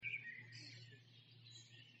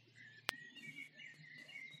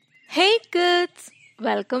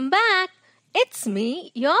Welcome back. It's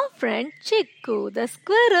me, your friend Chiku the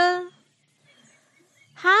squirrel.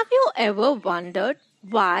 Have you ever wondered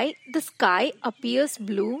why the sky appears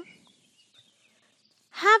blue?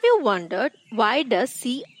 Have you wondered why the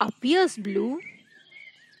sea appears blue?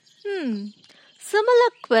 Similar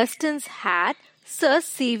questions had Sir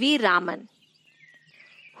C.V. Raman.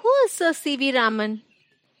 Who is Sir C.V. Raman?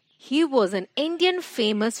 He was an Indian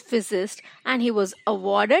famous physicist and he was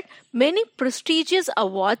awarded many prestigious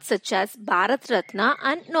awards such as Bharat Ratna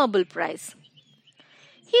and Nobel Prize.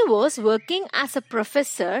 He was working as a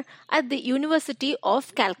professor at the University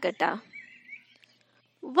of Calcutta.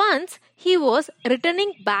 Once he was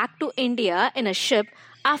returning back to India in a ship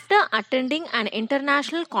after attending an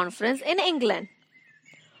international conference in England.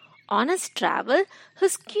 On his travel,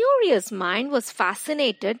 his curious mind was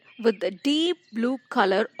fascinated with the deep blue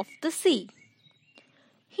color of the sea.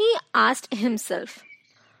 He asked himself,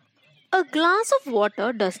 "A glass of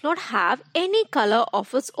water does not have any color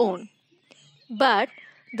of its own, but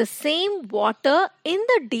the same water in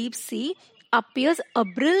the deep sea appears a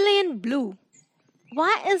brilliant blue.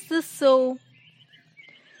 Why is this so?"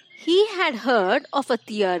 He had heard of a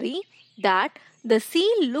theory that the sea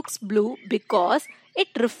looks blue because it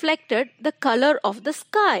reflected the color of the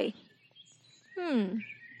sky.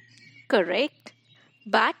 Correct.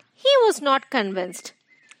 But he was not convinced.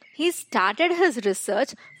 He started his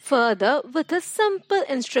research further with his simple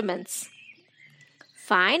instruments.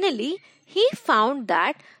 Finally, he found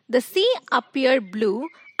that the sea appeared blue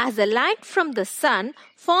as the light from the sun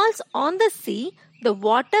falls on the sea. The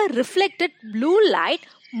water reflected blue light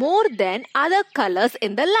more than other colors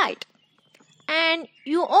in the light. And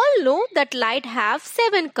you all know that light have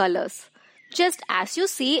 7 colors, just as you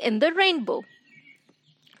see in the rainbow.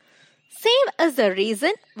 Same is the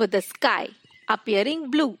reason with the sky appearing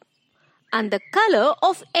blue and the color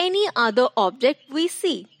of any other object we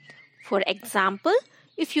see. For example,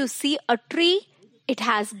 if you see a tree, it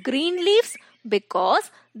has green leaves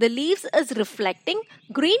because the leaves is reflecting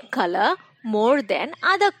green color more than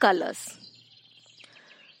other colors.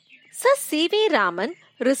 Sir C.V. Raman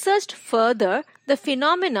researched further the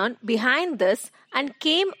phenomenon behind this and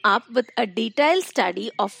came up with a detailed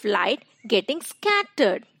study of light getting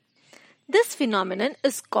scattered. This phenomenon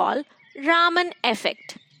is called Raman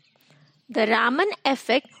effect. The Raman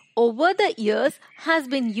effect over the years has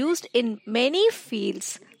been used in many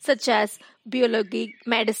fields such as biology,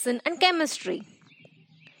 medicine and chemistry.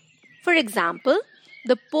 For example,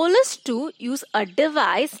 the police too use a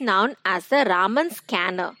device known as the Raman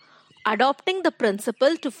scanner, adopting the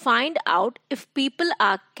principle to find out if people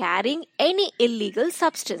are carrying any illegal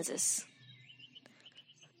substances.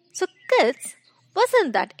 So kids,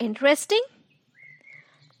 wasn't that interesting?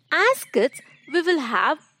 As kids, we will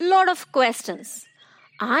have a lot of questions.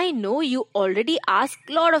 I know you already asked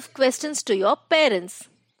a lot of questions to your parents.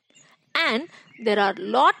 And there are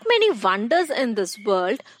lot many wonders in this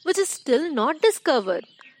world which is still not discovered.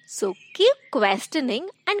 So keep questioning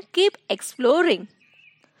and keep exploring.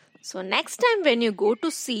 So next time when you go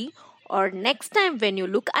to sea or next time when you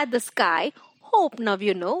look at the sky, hope now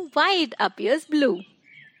you know why it appears blue.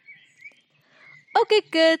 Okay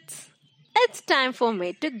kids, it's time for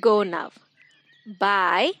me to go now.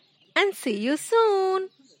 Bye and see you soon.